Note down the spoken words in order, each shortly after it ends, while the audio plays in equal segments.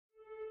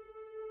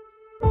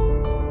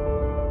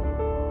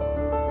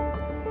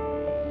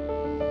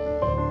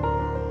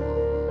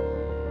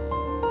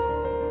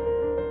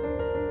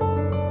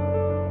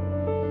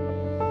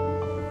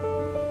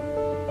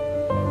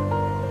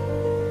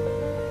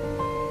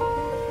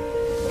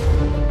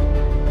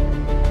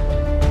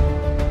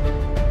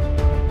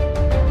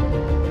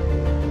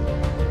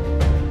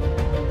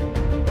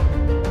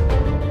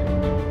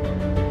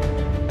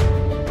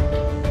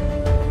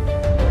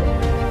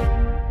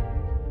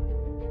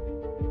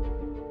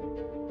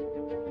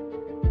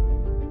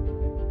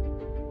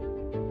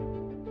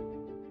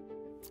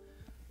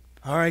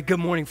All right, good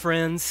morning,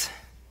 friends.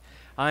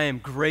 I am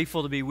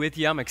grateful to be with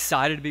you. I'm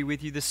excited to be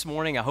with you this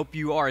morning. I hope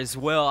you are as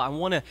well. I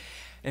want to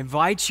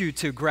invite you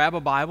to grab a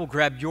Bible,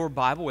 grab your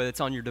Bible, whether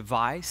it's on your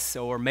device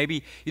or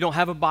maybe you don't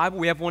have a Bible.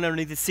 We have one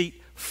underneath the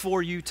seat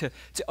for you to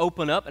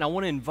open up. And I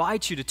want to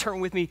invite you to turn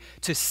with me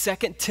to 2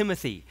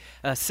 Timothy.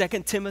 2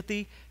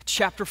 Timothy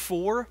chapter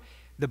 4,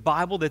 the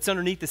Bible that's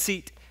underneath the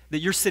seat that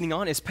you're sitting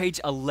on is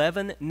page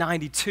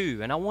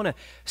 1192. And I want to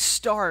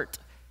start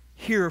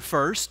here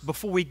first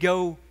before we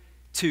go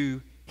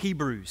to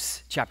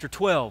Hebrews chapter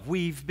 12.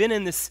 We've been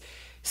in this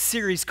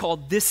series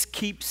called This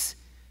Keeps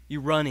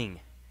You Running.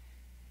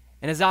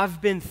 And as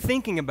I've been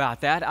thinking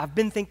about that, I've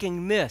been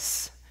thinking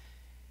this,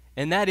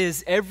 and that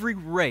is every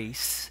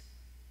race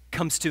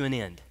comes to an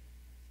end.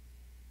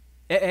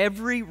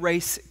 Every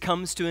race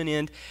comes to an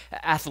end,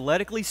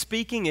 athletically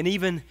speaking and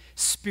even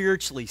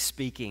spiritually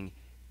speaking.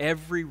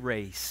 Every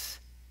race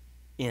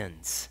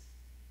ends.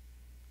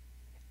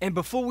 And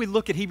before we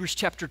look at Hebrews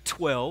chapter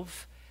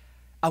 12,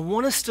 I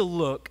want us to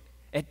look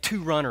at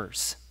two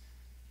runners.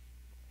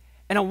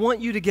 And I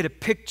want you to get a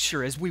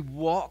picture as we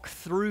walk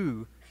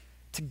through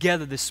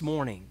together this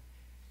morning.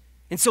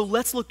 And so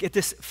let's look at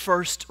this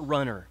first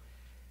runner.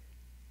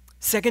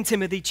 2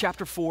 Timothy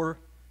chapter 4,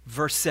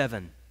 verse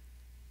 7.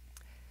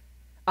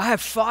 I have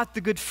fought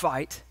the good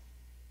fight.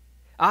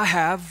 I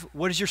have,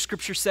 what does your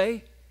scripture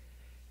say?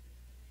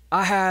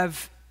 I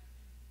have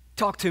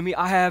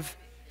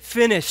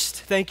finished,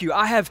 thank you.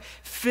 I have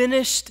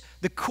finished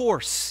the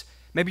course.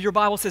 Maybe your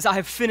Bible says, I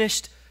have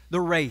finished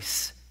the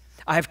race.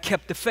 I have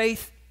kept the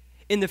faith.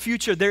 In the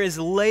future, there is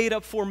laid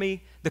up for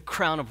me the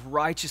crown of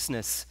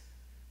righteousness,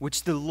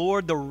 which the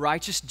Lord, the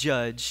righteous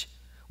judge,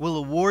 will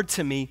award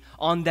to me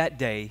on that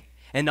day,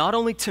 and not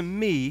only to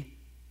me,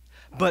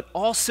 but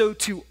also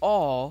to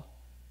all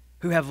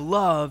who have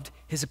loved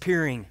his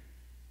appearing.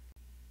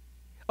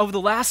 Over the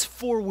last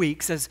 4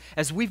 weeks,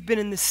 as we've been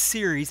in this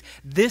series,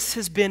 this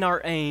has been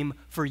our aim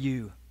for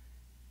you.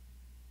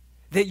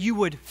 That you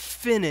would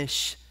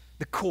finish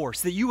the course,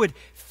 that you would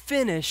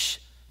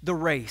finish the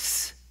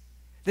race.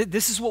 That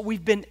this is what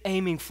we've been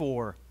aiming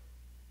for.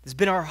 This has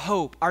been our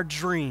hope, our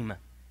dream.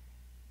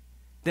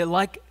 That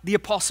like the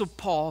Apostle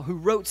Paul, who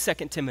wrote 2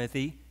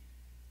 Timothy,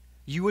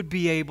 you would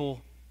be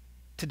able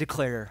to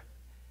declare,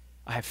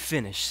 I have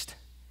finished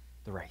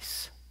the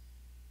race.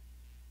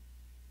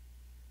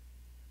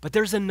 But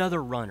there's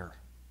another runner.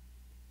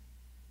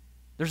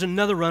 There's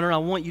another runner I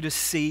want you to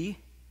see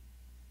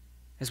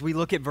as we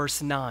look at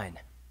verse 9.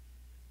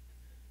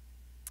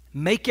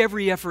 Make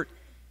every effort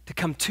to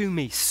come to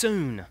me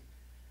soon,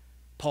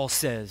 Paul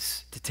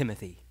says to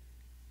Timothy.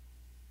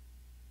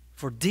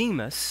 For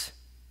Demas,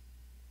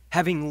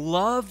 having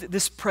loved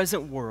this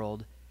present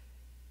world,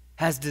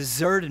 has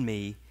deserted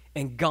me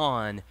and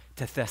gone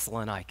to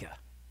Thessalonica.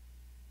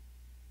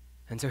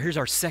 And so here's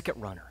our second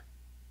runner.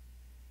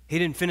 He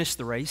didn't finish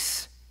the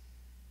race.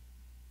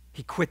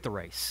 He quit the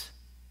race.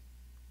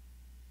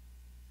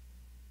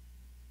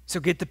 So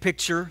get the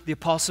picture, the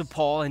Apostle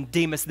Paul and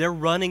Demas, they're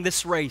running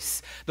this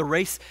race, the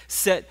race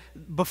set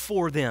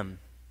before them.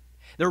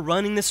 They're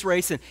running this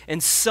race,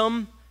 and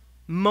some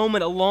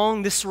moment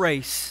along this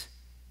race,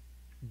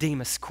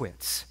 Demas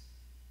quits.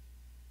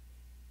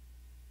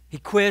 He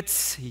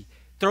quits, he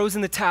throws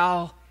in the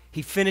towel,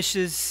 he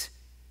finishes,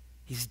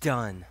 he's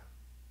done.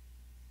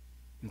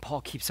 And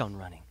Paul keeps on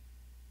running.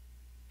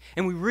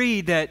 And we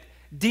read that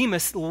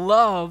Demas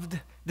loved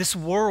this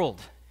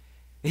world.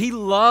 He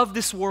loved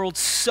this world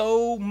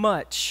so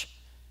much.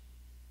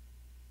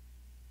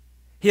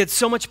 He had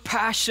so much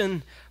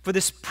passion for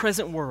this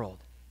present world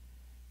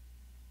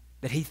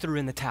that he threw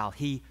in the towel.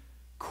 He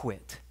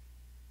quit.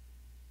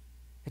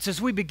 And so as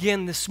we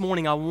begin this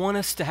morning, I want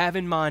us to have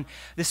in mind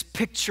this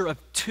picture of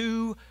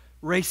two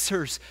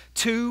racers,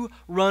 two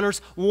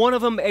runners, one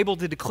of them able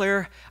to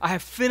declare, I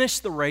have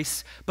finished the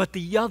race, but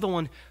the other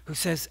one who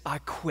says, I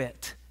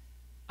quit,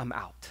 I'm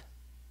out.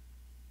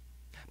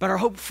 But our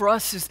hope for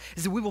us is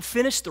that we will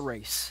finish the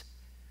race.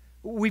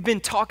 We've been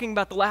talking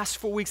about the last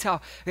 4 weeks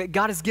how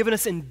God has given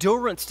us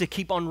endurance to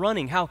keep on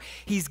running, how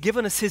he's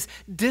given us his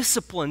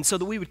discipline so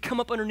that we would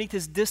come up underneath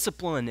his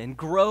discipline and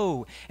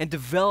grow and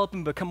develop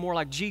and become more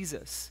like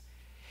Jesus.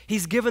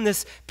 He's given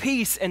this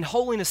peace and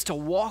holiness to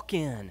walk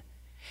in.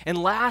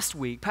 And last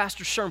week,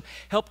 Pastor Sherm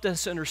helped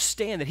us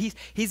understand that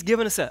he's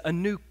given us a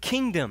new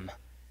kingdom.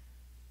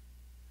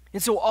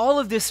 And so all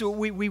of this,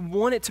 we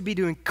want it to be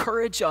to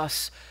encourage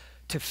us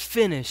to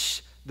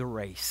finish the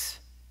race.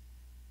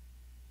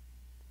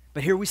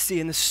 But here we see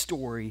in the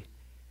story,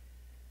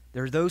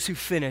 there are those who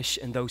finish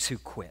and those who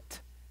quit.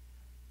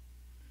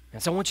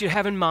 And so I want you to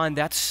have in mind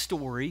that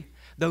story,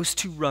 those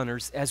two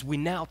runners, as we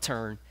now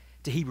turn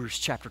to Hebrews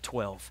chapter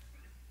 12.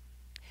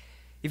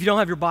 If you don't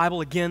have your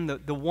Bible, again,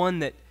 the one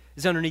that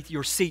is underneath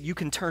your seat, you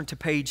can turn to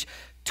page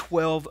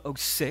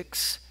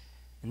 1206.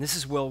 And this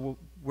is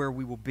where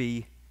we will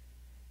be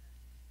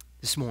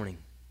this morning.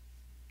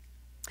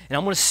 And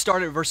I'm going to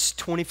start at verse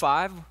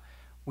 25.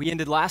 We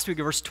ended last week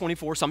at verse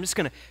 24, so I'm just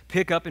going to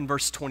pick up in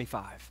verse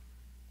 25.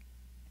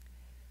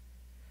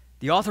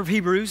 The author of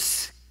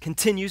Hebrews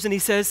continues and he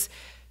says,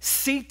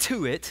 see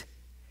to it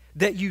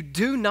that you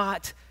do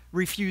not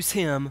refuse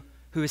him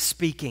who is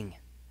speaking.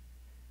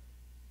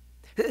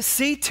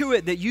 See to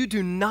it that you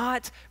do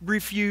not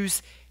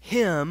refuse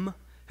him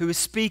who is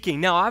speaking.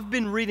 Now, I've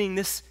been reading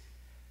this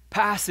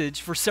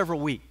passage for several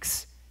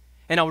weeks,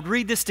 and I would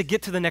read this to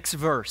get to the next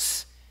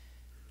verse.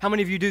 How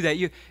many of you do that?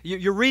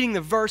 You're reading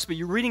the verse, but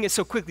you're reading it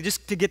so quickly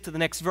just to get to the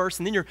next verse,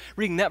 and then you're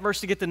reading that verse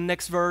to get to the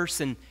next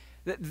verse, and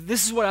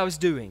this is what I was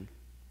doing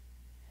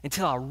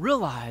until I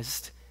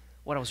realized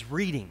what I was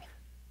reading.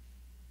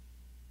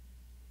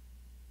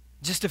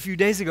 Just a few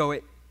days ago,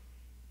 it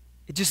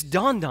just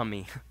dawned on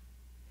me.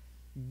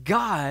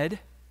 God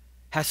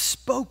has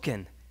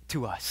spoken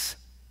to us.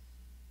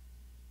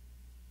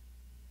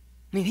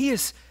 I mean, he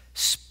has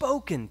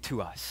spoken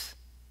to us.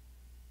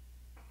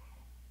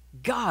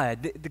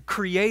 God, the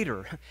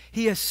Creator,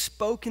 he has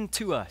spoken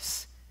to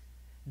us.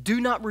 Do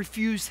not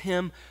refuse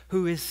him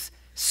who is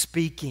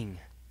speaking.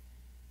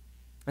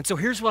 And so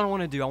here's what I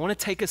want to do. I want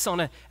to take us on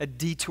a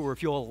detour,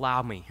 if you'll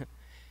allow me.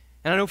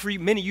 And I know for you,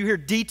 many of you hear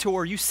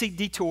detour, you see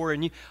detour,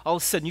 and all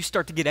of a sudden you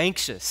start to get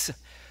anxious.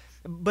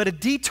 But a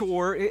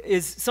detour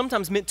is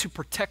sometimes meant to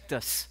protect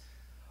us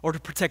or to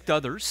protect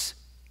others.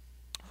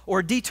 Or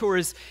a detour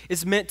is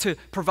meant to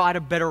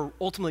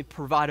ultimately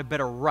provide a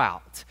better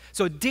route.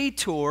 So a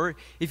detour,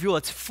 if you will,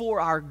 it's for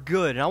our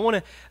good. And I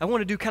want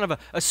to do kind of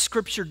a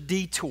scripture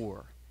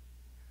detour,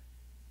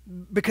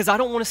 because I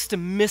don't want us to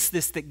miss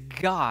this,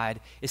 that God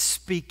is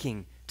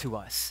speaking to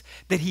us,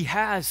 that he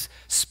has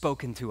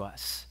spoken to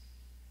us.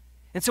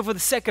 And so for the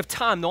sake of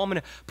time, though, I'm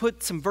going to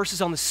put some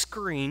verses on the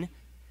screen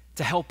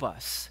to help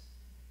us.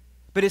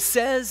 But it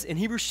says in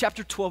Hebrews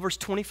chapter 12, verse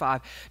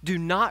 25, do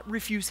not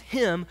refuse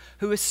him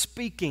who is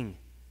speaking.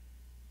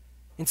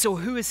 And so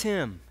who is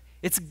him?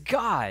 It's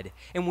God.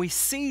 And we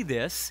see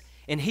this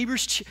in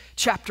Hebrews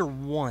chapter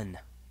 1.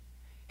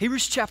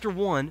 Hebrews chapter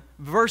 1,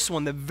 verse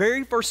 1, the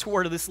very first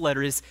word of this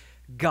letter is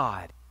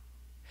God.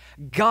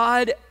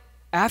 God,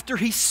 after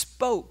he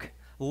spoke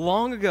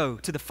long ago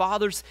to the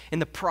fathers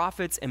and the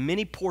prophets in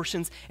many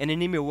portions and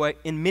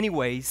in many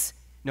ways,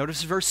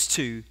 notice verse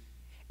 2,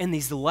 in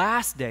these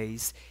last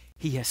days,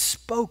 he has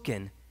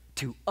spoken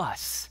to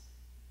us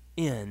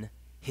in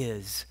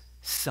his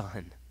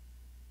Son.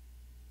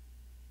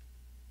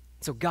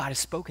 So God has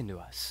spoken to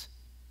us.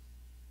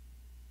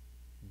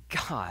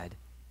 God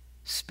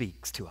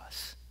speaks to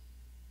us.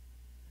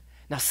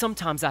 Now,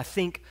 sometimes I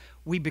think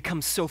we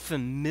become so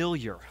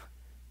familiar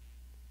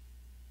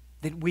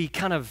that we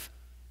kind of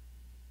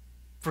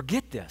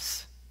forget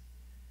this.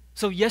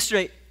 So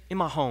yesterday in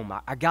my home,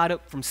 I got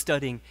up from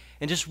studying,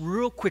 and just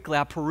real quickly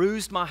I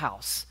perused my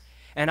house.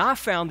 And I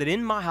found that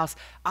in my house,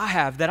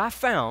 I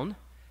found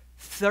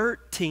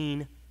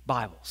 13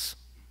 Bibles.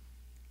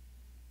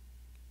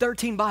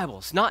 13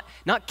 Bibles. Not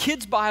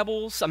kids'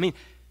 Bibles,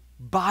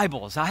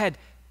 Bibles. I had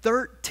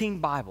 13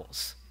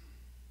 Bibles.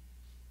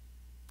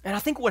 And I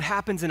think what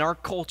happens in our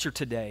culture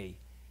today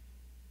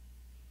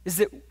is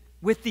that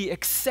with the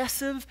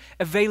excessive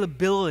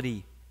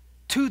availability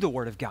to the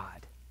Word of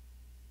God,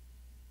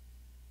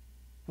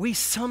 we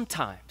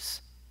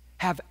sometimes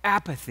have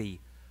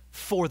apathy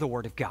for the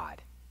Word of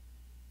God.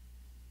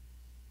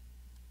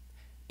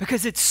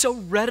 Because it's so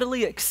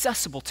readily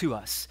accessible to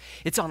us.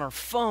 It's on our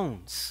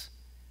phones.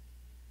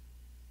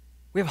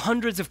 We have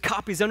hundreds of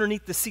copies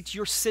underneath the seats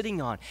you're sitting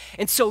on.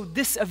 And so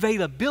this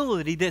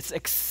availability, this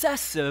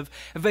excessive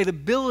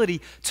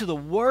availability to the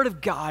Word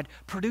of God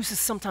produces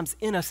sometimes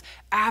in us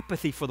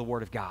apathy for the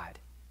Word of God.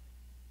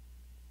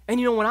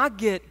 And when I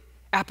get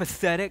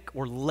apathetic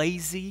or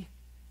lazy,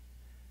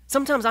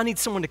 sometimes I need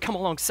someone to come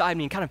alongside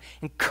me and kind of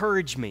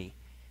encourage me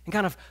and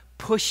kind of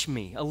push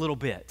me a little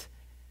bit.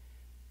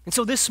 And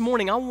so this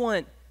morning, I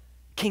want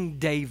King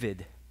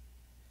David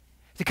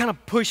to kind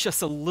of push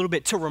us a little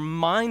bit, to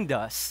remind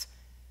us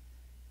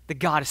that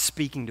God is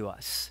speaking to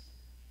us.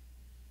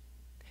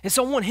 And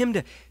so I want him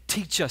to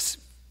teach us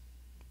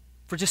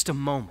for just a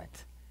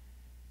moment.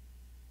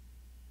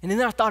 And then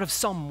I thought of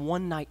Psalm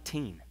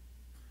 119.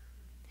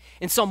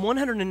 In Psalm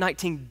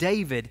 119,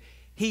 David,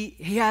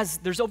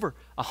 there's over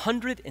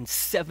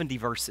 170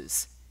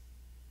 verses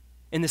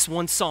in this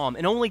one psalm,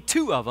 and only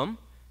 2 of them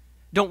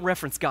don't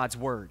reference God's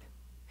word.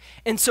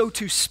 And so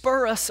to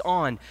spur us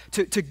on,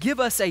 to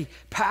give us a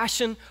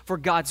passion for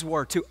God's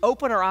word, to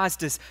open our eyes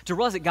to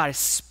realize that God has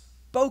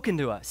spoken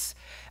to us,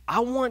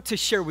 I want to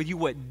share with you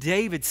what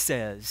David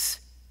says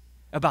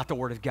about the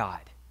word of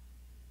God.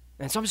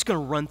 And so I'm just going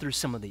to run through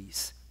some of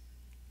these.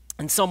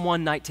 In Psalm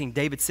 119,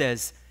 David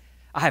says,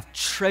 I have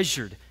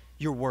treasured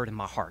your word in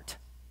my heart.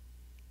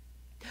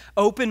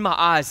 Open my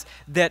eyes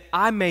that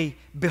I may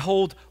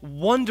behold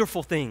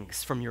wonderful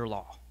things from your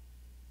law.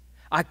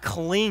 I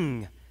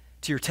cling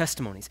to your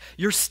testimonies.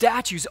 Your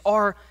statutes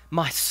are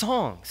my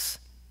songs.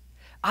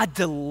 I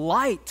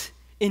delight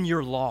in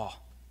your law.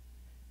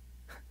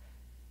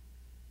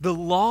 The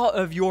law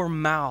of your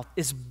mouth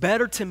is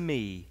better to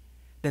me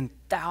than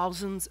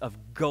thousands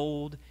of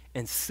gold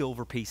and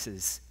silver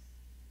pieces.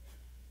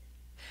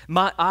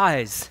 My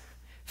eyes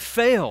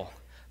fail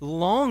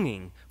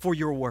longing for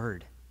your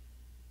word.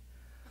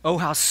 Oh,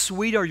 how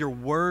sweet are your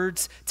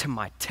words to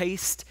my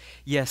taste,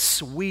 yes,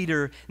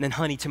 sweeter than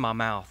honey to my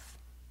mouth.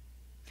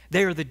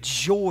 They are the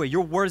joy,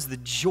 your word is the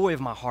joy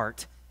of my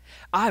heart.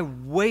 I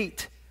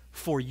wait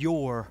for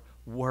your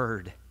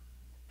word.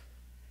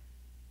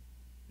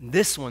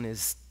 This one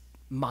is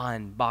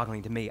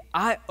mind-boggling to me.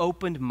 I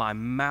opened my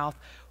mouth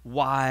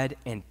wide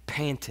and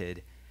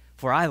panted,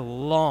 for I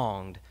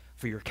longed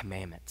for your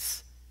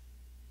commandments.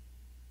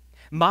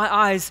 My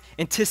eyes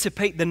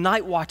anticipate the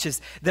night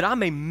watches, that I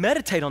may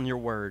meditate on your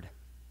word.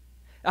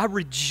 I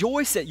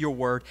rejoice at your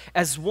word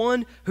as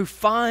one who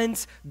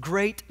finds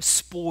great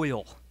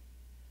spoil.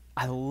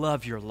 I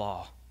love your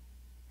law.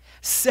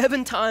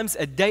 7 times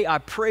a day I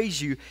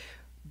praise you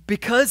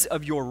because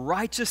of your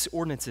righteous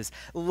ordinances.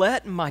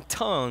 Let my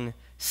tongue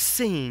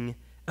sing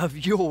of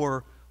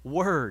your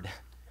word.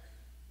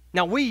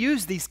 Now, we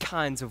use these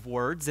kinds of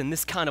words and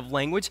this kind of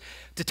language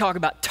to talk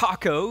about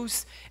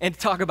tacos and to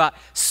talk about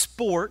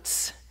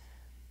sports.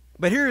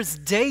 But here is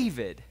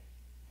David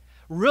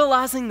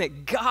realizing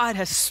that God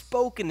has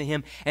spoken to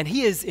him and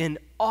he is in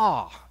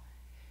awe.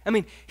 I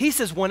mean, he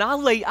says,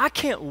 I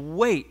can't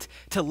wait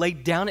to lay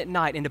down at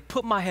night and to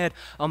put my head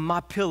on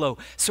my pillow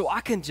so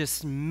I can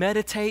just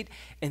meditate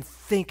and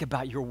think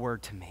about your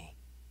word to me.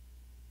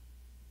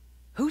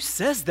 Who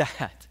says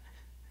that?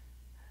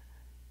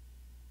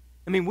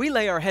 I mean, we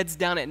lay our heads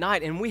down at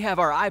night and we have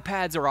our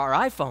iPads or our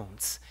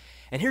iPhones.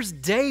 And here's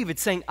David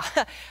saying,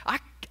 I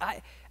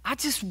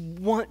just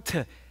want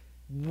to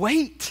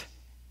wait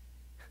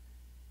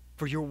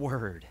for your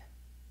word.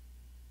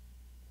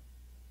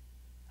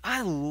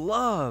 I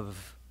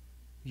love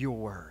your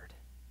word.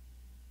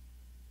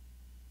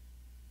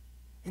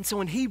 And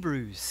so in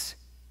Hebrews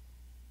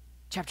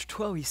chapter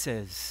 12, he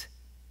says,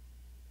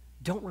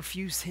 don't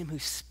refuse him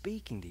who's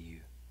speaking to you.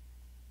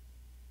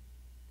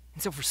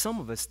 And so for some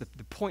of us, the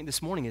point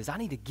this morning is I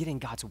need to get in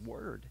God's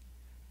word.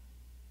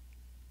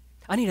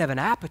 I need to have an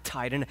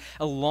appetite and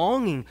a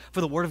longing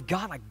for the word of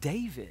God like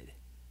David.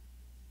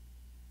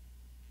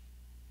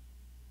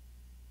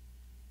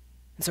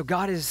 And so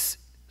God is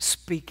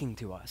speaking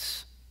to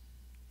us.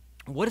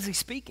 What is he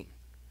speaking?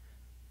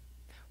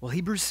 Well,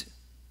 Hebrews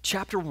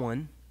chapter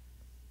 1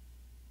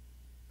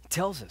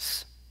 tells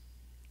us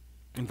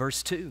in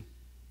verse 2,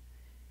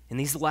 in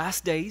these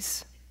last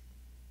days,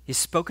 he's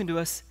spoken to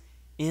us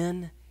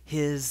in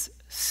his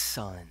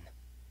Son.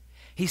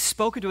 He's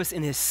spoken to us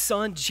in his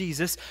Son,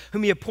 Jesus,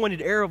 whom he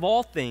appointed heir of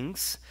all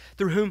things,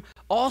 through whom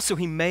also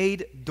he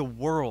made the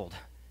world.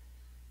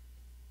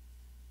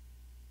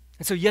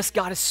 And so, yes,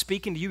 God is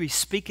speaking to you. He's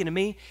speaking to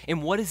me.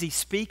 And what is he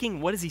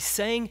speaking? What is he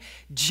saying?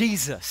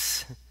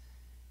 Jesus.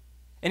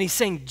 And he's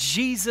saying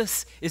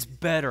Jesus is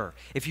better.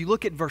 If you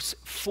look at verse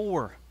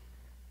 4,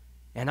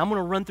 and I'm going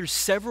to run through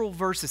several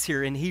verses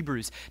here in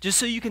Hebrews, just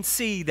so you can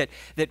see that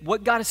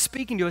what God is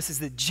speaking to us is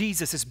that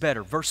Jesus is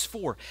better. Verse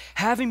 4,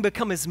 having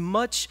become as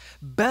much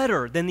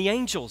better than the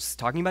angels,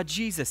 talking about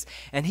Jesus,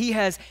 and he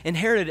has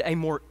inherited a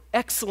more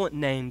excellent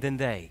name than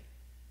they.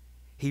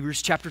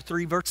 Hebrews chapter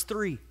 3, verse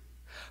 3,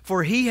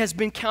 for he has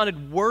been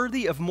counted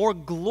worthy of more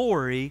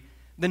glory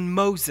than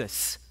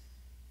Moses.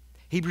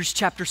 Hebrews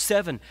chapter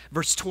 7,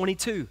 verse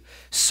 22,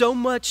 so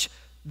much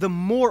the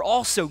more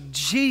also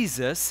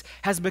Jesus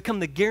has become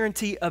the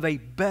guarantee of a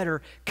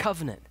better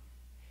covenant.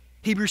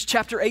 Hebrews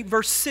chapter 8,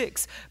 verse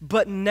 6,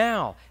 but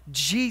now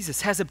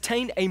Jesus has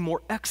obtained a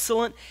more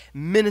excellent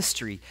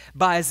ministry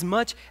by as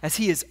much as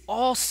he is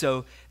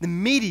also the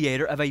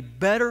mediator of a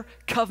better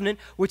covenant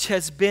which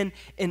has been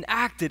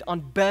enacted on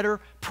better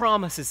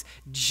promises.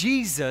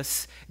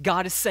 Jesus,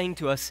 God is saying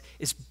to us,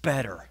 is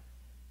better.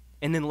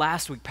 And then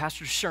last week,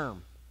 Pastor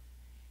Sherm,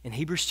 in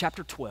Hebrews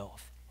chapter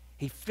 12,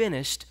 he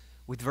finished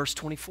with verse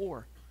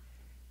 24.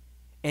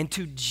 And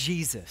to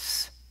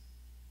Jesus,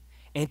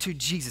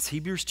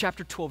 Hebrews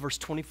chapter 12, verse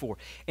 24,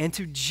 and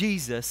to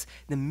Jesus,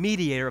 the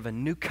mediator of a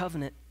new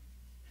covenant,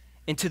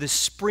 and to the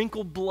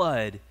sprinkled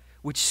blood,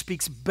 which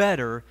speaks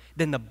better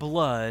than the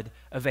blood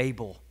of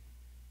Abel.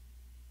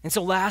 And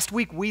so last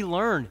week we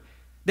learned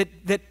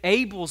that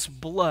Abel's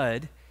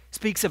blood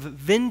speaks of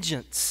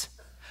vengeance,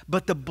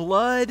 but the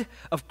blood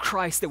of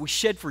Christ that was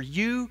shed for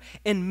you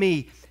and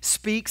me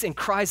speaks and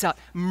cries out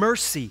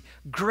mercy,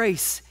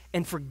 grace,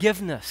 and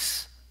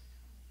forgiveness.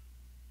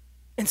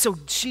 And so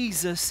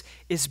Jesus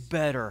is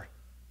better.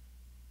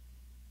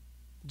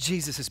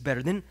 Jesus is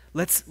better. Then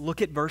let's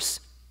look at verse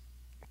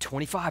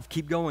 25.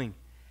 Keep going.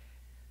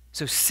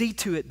 So see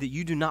to it that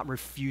you do not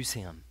refuse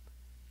him.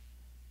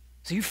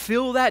 So you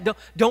feel that?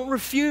 Don't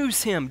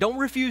refuse him. Don't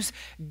refuse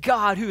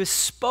God who has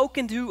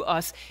spoken to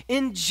us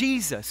in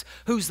Jesus,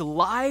 whose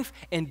life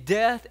and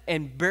death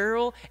and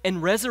burial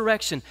and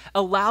resurrection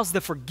allows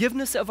the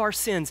forgiveness of our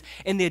sins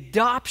and the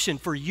adoption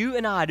for you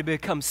and I to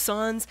become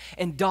sons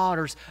and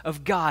daughters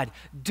of God.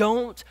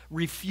 Don't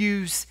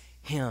refuse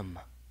him.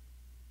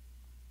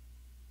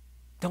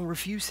 Don't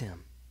refuse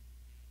him.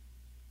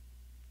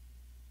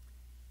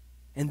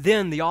 And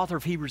then the author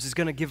of Hebrews is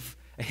going to give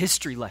a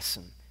history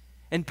lesson.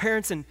 And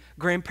parents and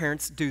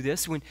grandparents do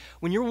this. When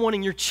you're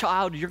wanting your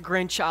child or your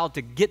grandchild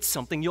to get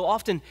something, you'll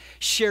often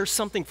share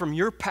something from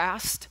your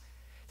past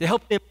to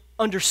help them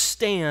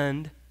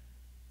understand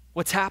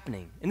what's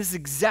happening. And this is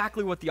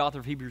exactly what the author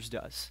of Hebrews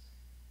does.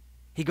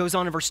 He goes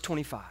on in verse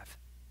 25.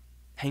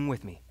 Hang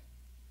with me.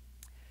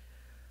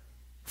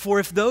 For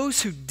if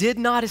those who did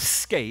not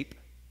escape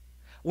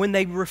when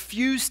they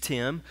refused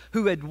him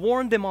who had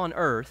warned them on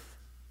earth,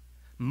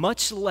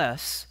 much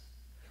less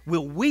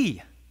will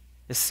we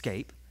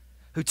escape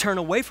who turn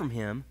away from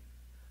him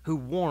who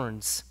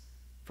warns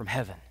from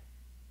heaven.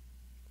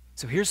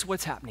 So here's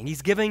what's happening.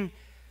 He's giving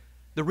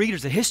the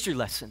readers a history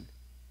lesson.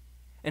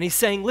 And he's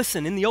saying,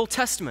 listen, in the Old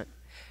Testament,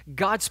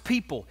 God's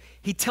people,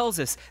 he tells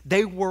us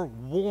they were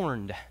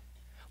warned.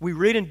 We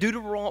read in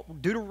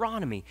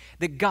Deuteronomy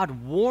that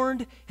God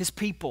warned his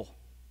people.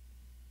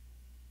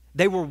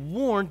 They were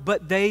warned,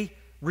 but they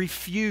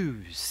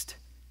refused.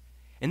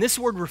 And this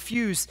word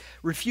refused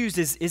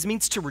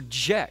means to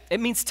reject. It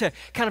means to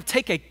kind of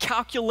take a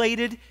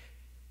calculated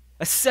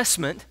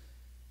assessment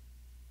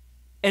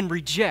and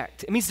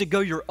reject. It means to go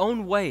your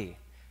own way.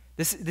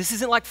 This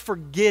isn't like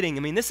forgetting.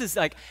 I mean, this is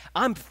like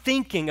I'm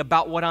thinking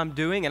about what I'm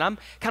doing and I'm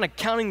kind of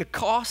counting the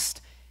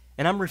cost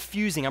and I'm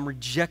refusing, I'm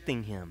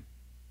rejecting him.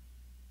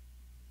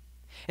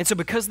 And so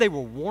because they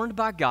were warned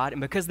by God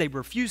and because they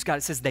refused God,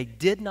 it says they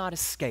did not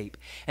escape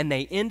and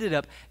they ended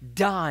up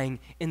dying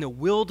in the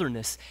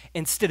wilderness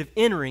instead of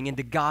entering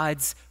into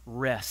God's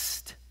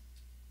rest.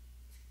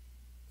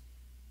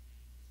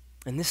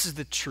 And this is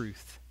the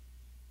truth.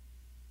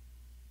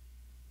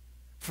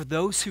 For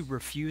those who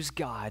refuse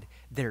God,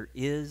 there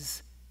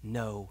is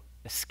no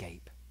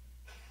escape.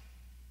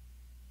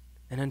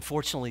 And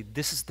unfortunately,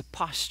 this is the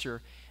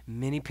posture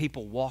many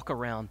people walk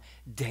around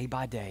day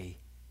by day,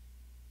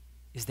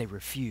 is they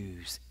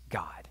refuse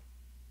God.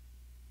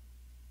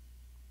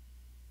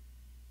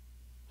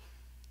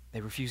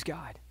 They refuse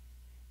God,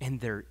 and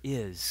there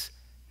is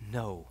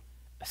no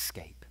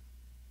escape.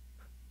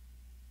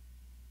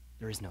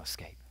 There is no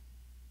escape.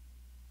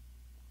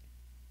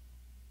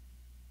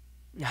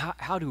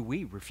 How do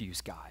we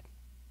refuse God?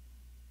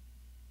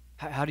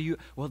 How do you,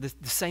 well, the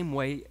same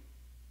way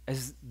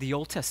as the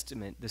Old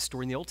Testament, the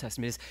story in the Old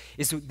Testament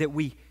is that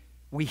we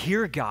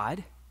hear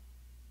God,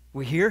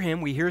 we hear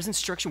him, we hear his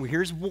instruction, we hear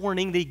his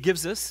warning that he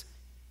gives us,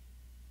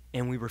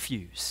 and we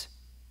refuse.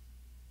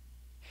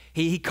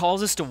 He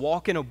calls us to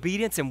walk in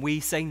obedience, and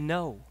we say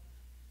no.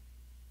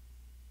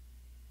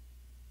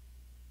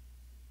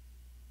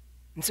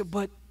 And so,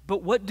 but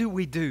what do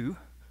we do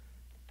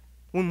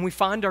when we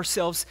find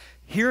ourselves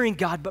hearing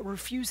God but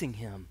refusing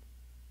him?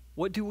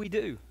 What do we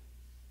do?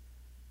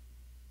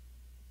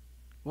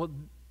 Well,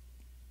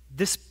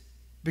 this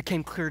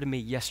became clear to me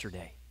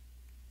yesterday.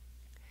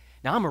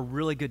 Now, I'm a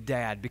really good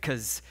dad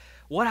because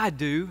what I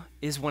do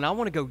is when I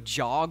want to go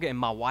jog and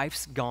my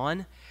wife's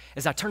gone,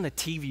 is I turn the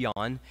TV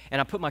on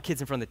and I put my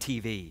kids in front of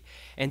the TV.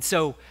 And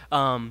so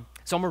I'm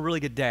a really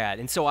good dad.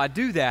 And so I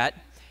do that,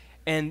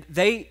 and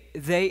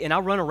and I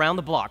run around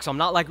the block. So I'm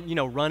not like,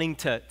 running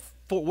to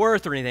Fort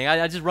Worth or anything.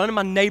 I just run in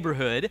my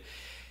neighborhood,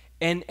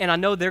 and I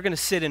know they're going to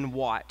sit and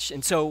watch.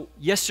 And so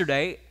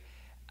yesterday,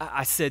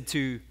 I said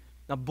to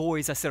my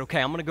boys, I said, okay,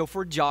 I'm going to go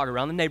for a jog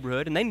around the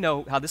neighborhood, and they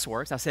know how this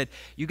works. I said,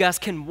 you guys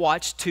can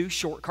watch 2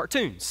 short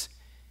cartoons.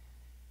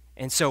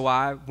 And so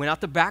I went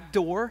out the back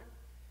door,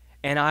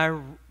 and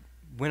I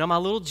went on my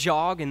little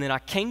jog, and then I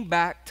came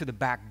back to the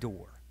back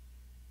door,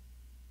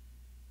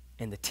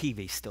 and the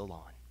TV's still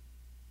on.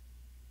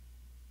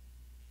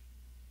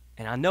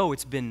 And I know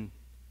it's been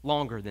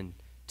longer than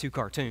 2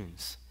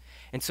 cartoons.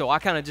 And so I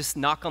kind of just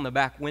knock on the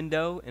back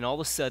window, and all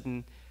of a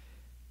sudden,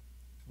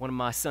 one of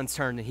my sons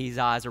turned, and his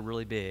eyes are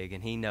really big,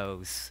 and he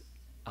knows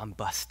I'm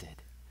busted.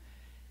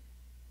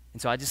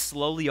 And so I just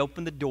slowly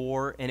opened the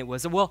door, and it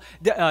was,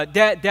 Dad,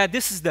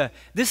 this is the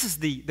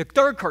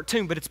 3rd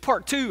cartoon, but it's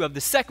part 2 of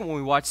the second one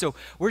we watched, so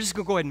we're just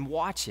going to go ahead and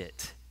watch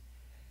it.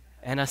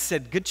 And I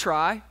said, good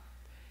try.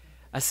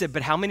 I said,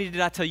 but how many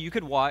did I tell you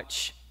could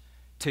watch?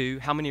 2.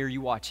 How many are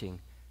you watching?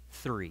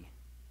 3.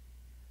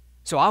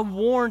 So I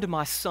warned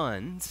my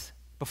sons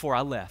before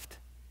I left,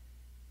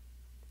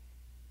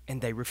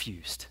 and they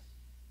refused.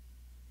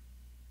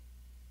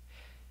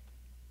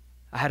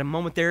 I had a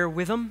moment there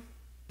with them.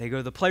 They go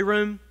to the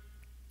playroom.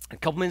 A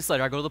couple minutes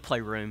later, I go to the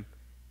playroom.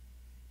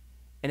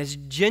 And as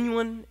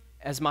genuine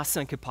as my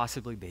son could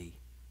possibly be,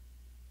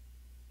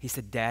 he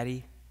said,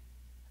 Daddy,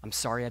 I'm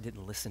sorry I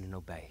didn't listen and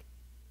obey.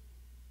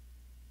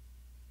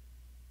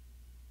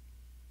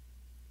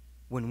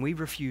 When we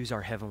refuse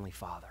our Heavenly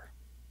Father,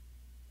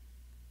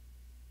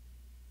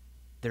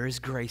 there is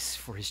grace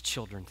for his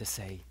children to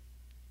say,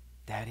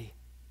 Daddy,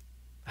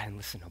 I didn't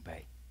listen and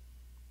obey.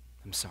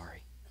 I'm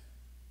sorry.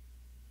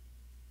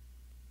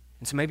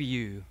 And so maybe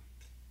you,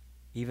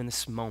 even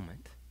this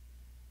moment,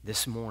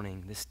 this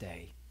morning, this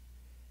day,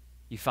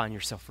 you find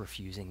yourself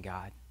refusing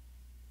God.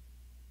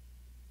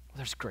 Well,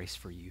 there's grace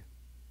for you.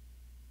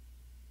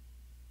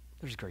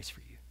 There's grace for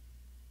you.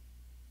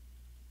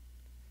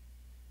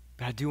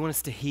 But I do want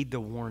us to heed the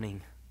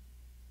warning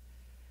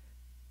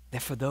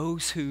that for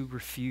those who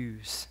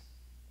refuse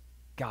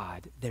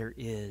God, there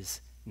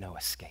is no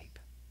escape.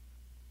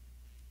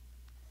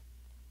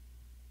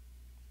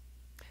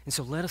 And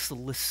so let us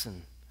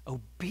listen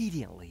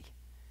obediently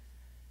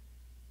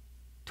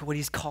to what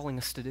he's calling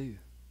us to do.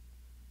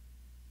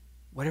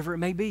 Whatever it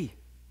may be,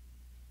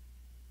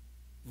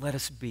 let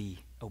us be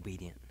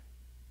obedient.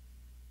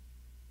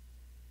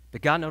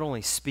 But God not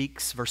only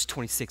speaks, verse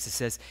 26, it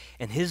says,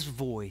 and his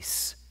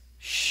voice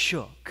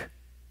shook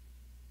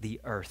the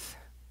earth.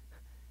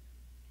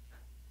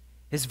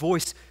 His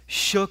voice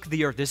shook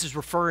the earth. This is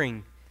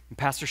referring, and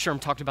Pastor Sherm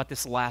talked about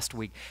this last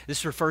week.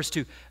 This refers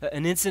to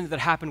an incident that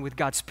happened with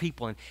God's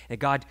people, and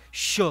God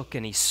shook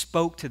and he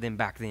spoke to them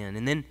back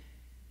then.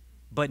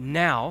 But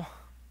now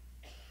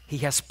he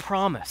has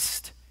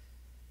promised.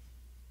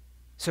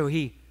 So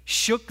he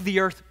shook the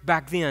earth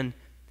back then,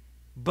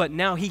 but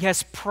now he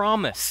has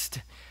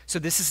promised. So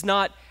this is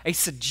not a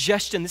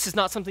suggestion. This is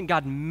not something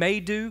God may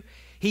do.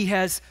 He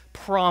has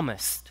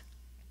promised.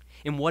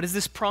 And what is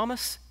this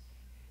promise?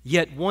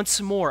 Yet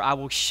once more I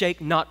will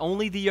shake not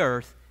only the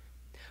earth,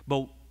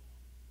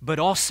 but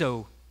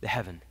also the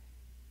heaven.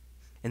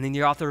 And then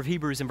the author of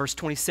Hebrews in verse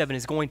 27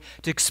 is going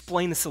to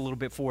explain this a little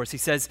bit for us. He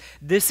says,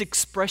 this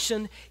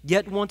expression,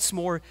 yet once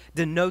more,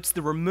 denotes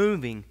the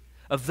removing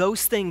of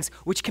those things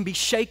which can be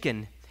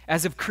shaken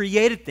as of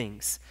created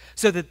things,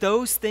 so that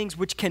those things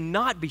which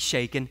cannot be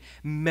shaken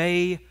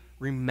may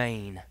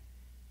remain.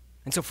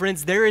 And so,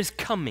 friends, there is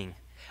coming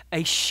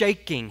a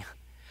shaking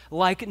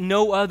like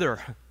no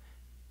other.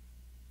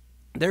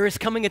 There is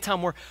coming a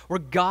time where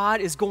God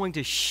is going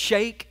to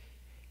shake,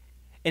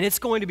 and it's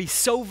going to be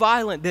so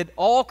violent that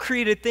all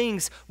created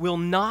things will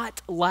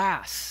not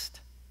last.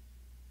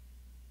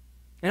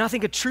 And I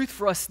think a truth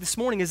for us this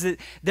morning is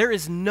that there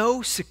is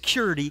no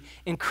security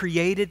in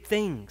created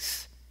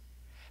things.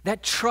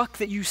 That truck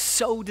that you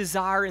so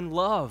desire and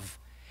love,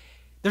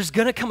 there's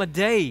going to come a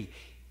day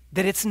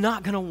that it's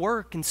not going to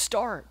work and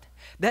start.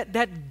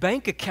 That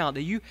bank account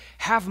that you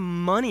have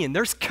money in,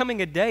 there's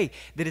coming a day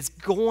that it's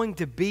going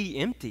to be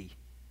empty.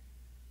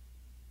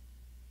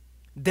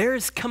 There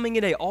is coming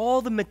a day,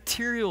 all the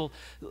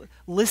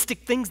materialistic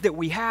things that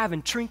we have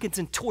and trinkets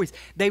and toys,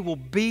 they will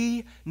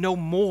be no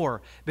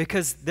more,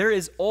 because there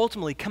is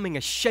ultimately coming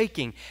a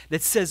shaking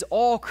that says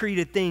all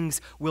created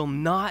things will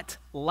not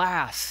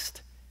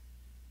last.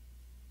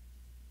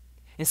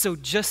 And so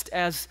just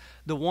as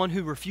the one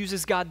who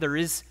refuses God, there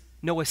is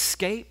no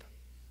escape,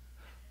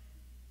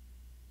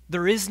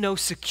 there is no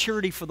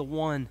security for the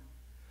one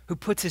who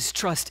puts his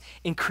trust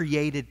in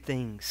created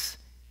things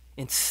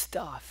and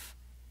stuff.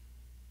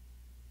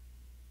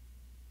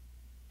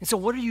 And so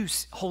what are you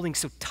holding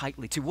so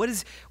tightly to? What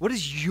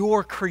is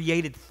your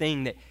created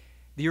thing that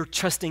you're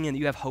trusting in, that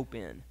you have hope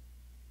in?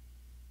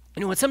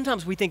 You know, and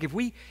sometimes we think if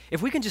we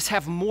can just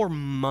have more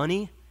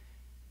money,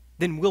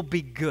 then we'll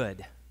be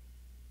good.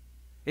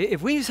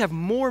 If we just have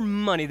more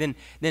money, then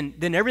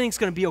everything's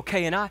going to be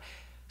okay. And I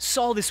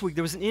saw this week,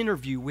 there was an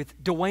interview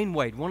with Dwayne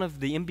Wade, one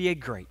of the NBA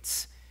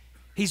greats.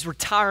 He's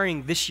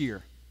retiring this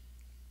year.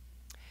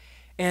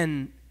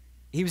 And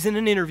he was in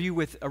an interview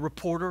with a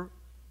reporter,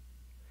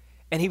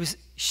 and he was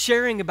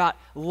sharing about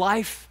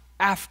life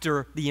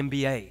after the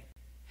NBA.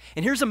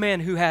 And here's a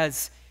man who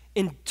has,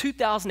 in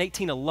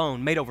 2018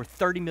 alone, made over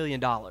 $30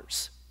 million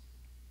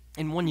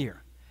in 1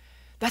 year.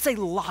 That's a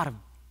lot of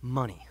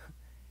money.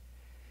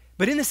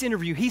 But in this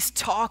interview, he's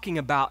talking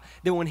about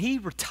that when he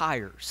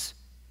retires,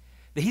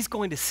 that he's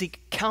going to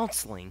seek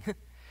counseling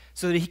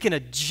so that he can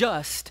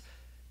adjust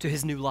to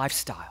his new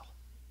lifestyle.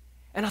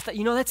 And I thought,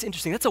 you know, that's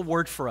interesting. That's a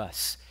word for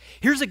us.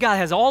 Here's a guy that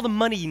has all the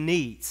money he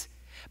needs,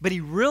 but he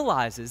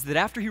realizes that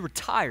after he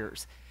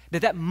retires,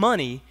 that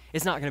money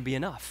is not going to be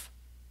enough.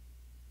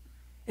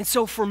 And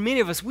so for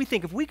many of us, we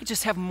think if we could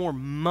just have more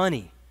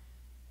money,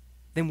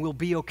 then we'll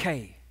be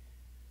okay.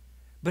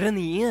 But in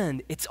the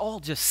end, it's all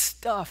just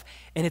stuff,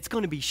 and it's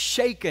going to be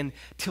shaken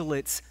till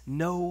it's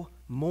no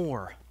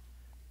more.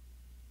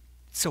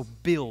 So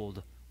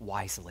build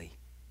wisely.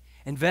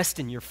 Invest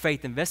in your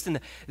faith. Invest in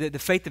the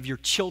faith of your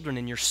children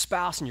and your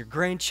spouse and your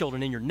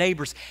grandchildren and your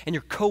neighbors and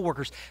your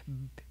coworkers.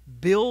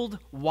 Build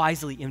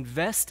wisely.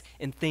 Invest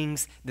in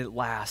things that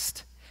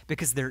last.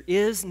 Because there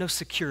is no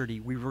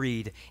security, we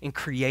read, in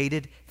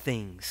created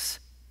things.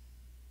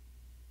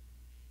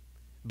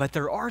 But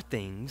there are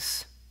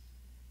things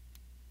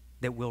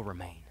that will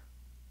remain.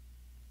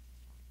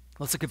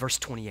 Let's look at verse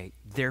 28.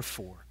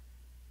 Therefore,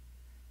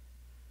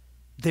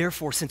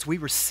 since we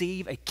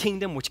receive a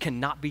kingdom which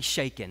cannot be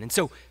shaken. And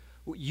so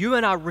you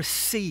and I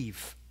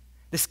receive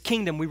this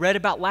kingdom we read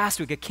about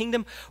last week, a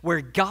kingdom where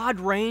God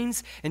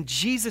reigns and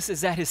Jesus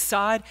is at his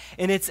side,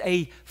 and it's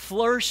a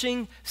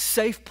flourishing,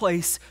 safe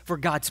place for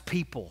God's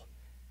people.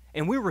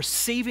 And we're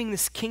receiving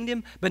this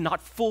kingdom, but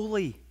not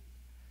fully.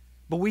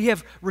 But we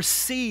have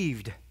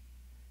received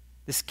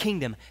this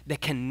kingdom that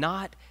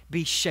cannot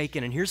be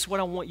shaken. And here's what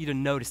I want you to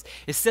notice.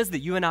 It says that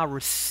you and I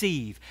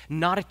receive,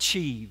 not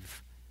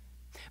achieve.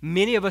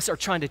 Many of us are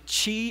trying to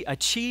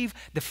achieve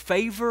the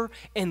favor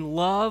and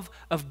love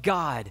of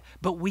God,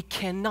 but we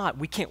cannot.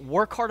 We can't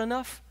work hard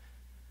enough.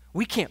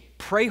 We can't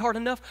pray hard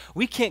enough.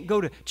 We can't go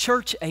to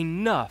church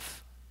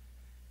enough.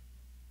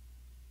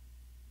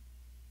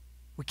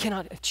 We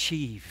cannot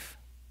achieve.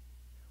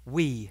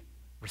 We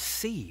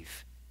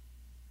receive.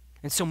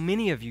 And so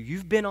many of you,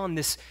 you've been on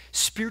this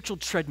spiritual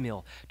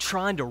treadmill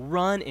trying to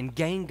run and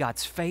gain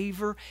God's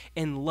favor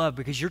and love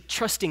because you're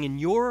trusting in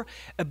your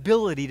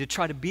ability to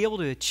try to be able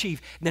to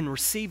achieve, then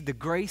receive the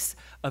grace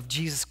of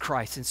Jesus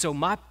Christ. And so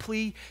my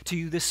plea to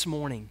you this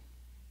morning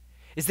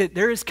is that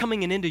there is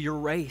coming an end to your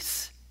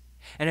race.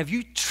 And have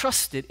you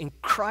trusted in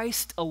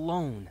Christ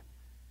alone?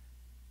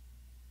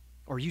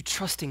 Or are you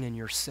trusting in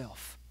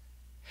yourself?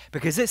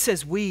 Because it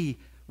says we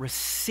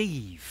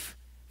receive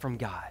from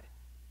God.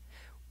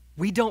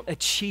 We don't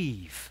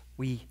achieve,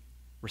 we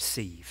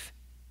receive.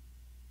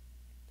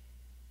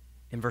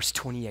 In verse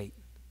 28,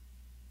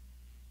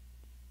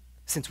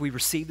 since we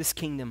receive this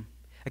kingdom,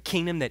 a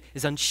kingdom that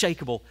is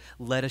unshakable,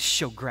 let us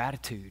show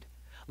gratitude.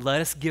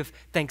 Let us give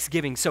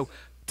thanksgiving. So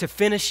to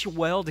finish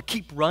well, to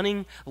keep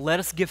running, let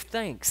us give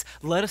thanks.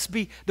 Let us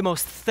be the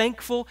most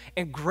thankful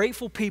and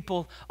grateful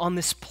people on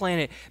this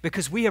planet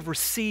because we have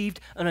received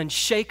an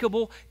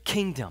unshakable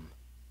kingdom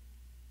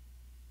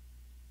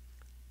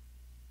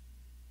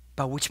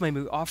by which may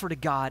we offer to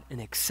God an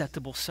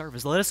acceptable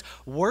service. Let us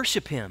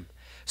worship him.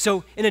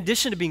 So in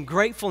addition to being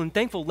grateful and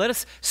thankful, let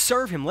us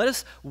serve him. Let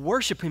us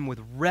worship him with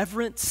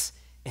reverence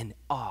and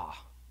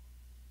awe.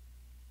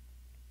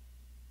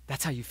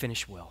 That's how you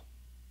finish well.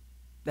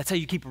 That's how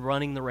you keep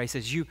running the race.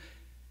 As you're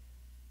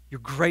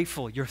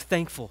grateful, you're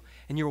thankful,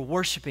 and you're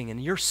worshiping,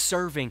 and you're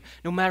serving.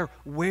 No matter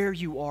where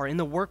you are, in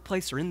the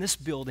workplace or in this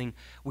building,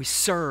 we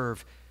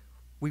serve,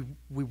 we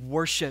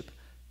worship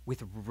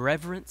with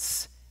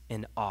reverence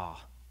and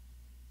awe.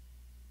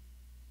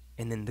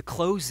 And then the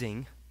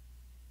closing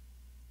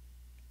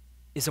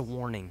is a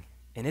warning,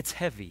 and it's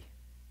heavy.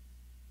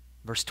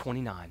 Verse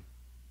 29.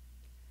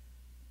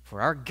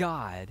 For our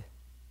God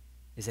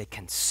is a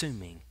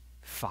consuming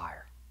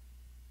fire.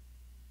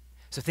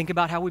 So think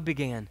about how we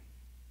began.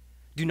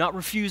 Do not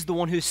refuse the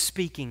one who is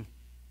speaking,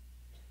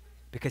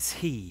 because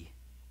he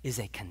is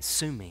a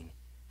consuming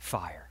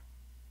fire.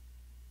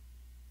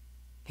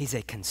 He's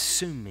a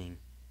consuming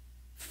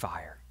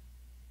fire.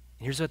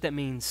 And here's what that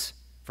means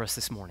for us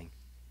this morning.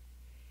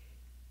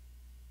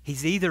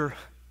 He's either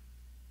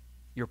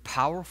your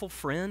powerful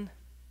friend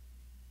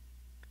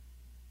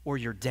or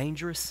your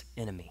dangerous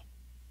enemy.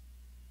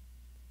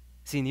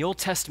 See, in the Old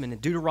Testament, in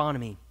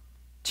Deuteronomy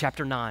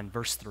chapter 9,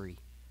 verse 3,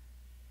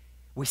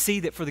 we see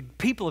that for the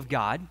people of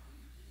God,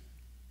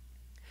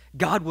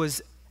 God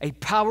was a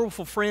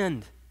powerful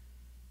friend.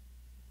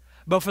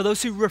 But for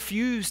those who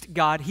refused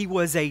God, he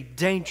was a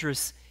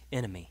dangerous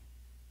enemy.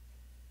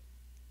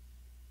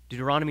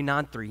 Deuteronomy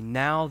 9:3,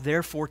 now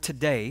therefore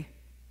today,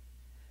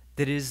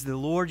 that is the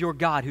Lord your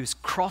God who's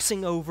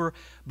crossing over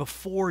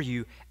before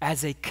you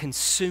as a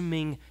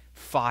consuming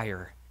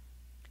fire.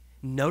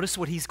 Notice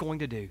what he's going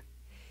to do.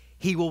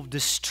 He will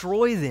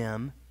destroy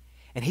them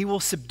and he will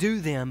subdue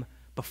them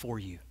before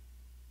you.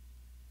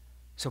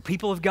 So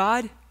people of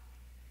God,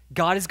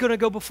 God is going to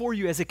go before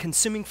you as a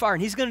consuming fire,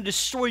 and he's going to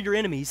destroy your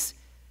enemies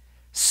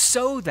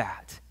so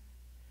that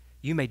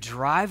you may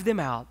drive them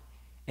out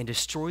and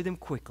destroy them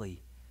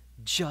quickly,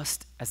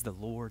 just as the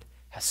Lord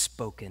has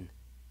spoken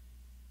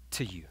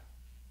to you.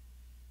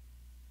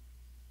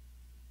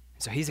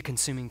 So he's a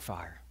consuming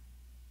fire.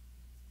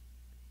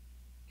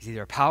 He's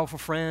either a powerful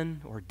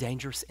friend or a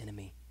dangerous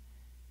enemy.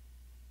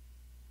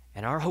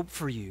 And our hope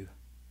for you,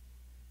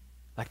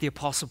 like the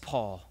Apostle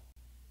Paul,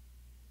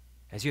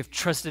 as you have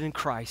trusted in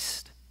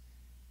Christ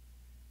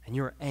and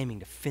you're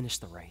aiming to finish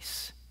the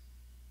race.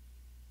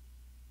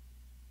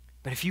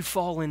 But if you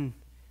fall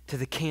into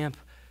the camp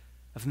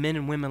of men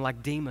and women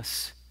like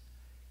Demas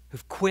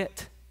who've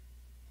quit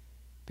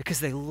because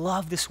they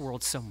love this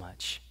world so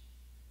much,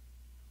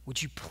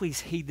 would you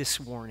please heed this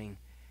warning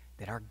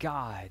that our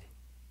God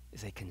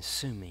is a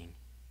consuming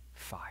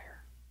fire?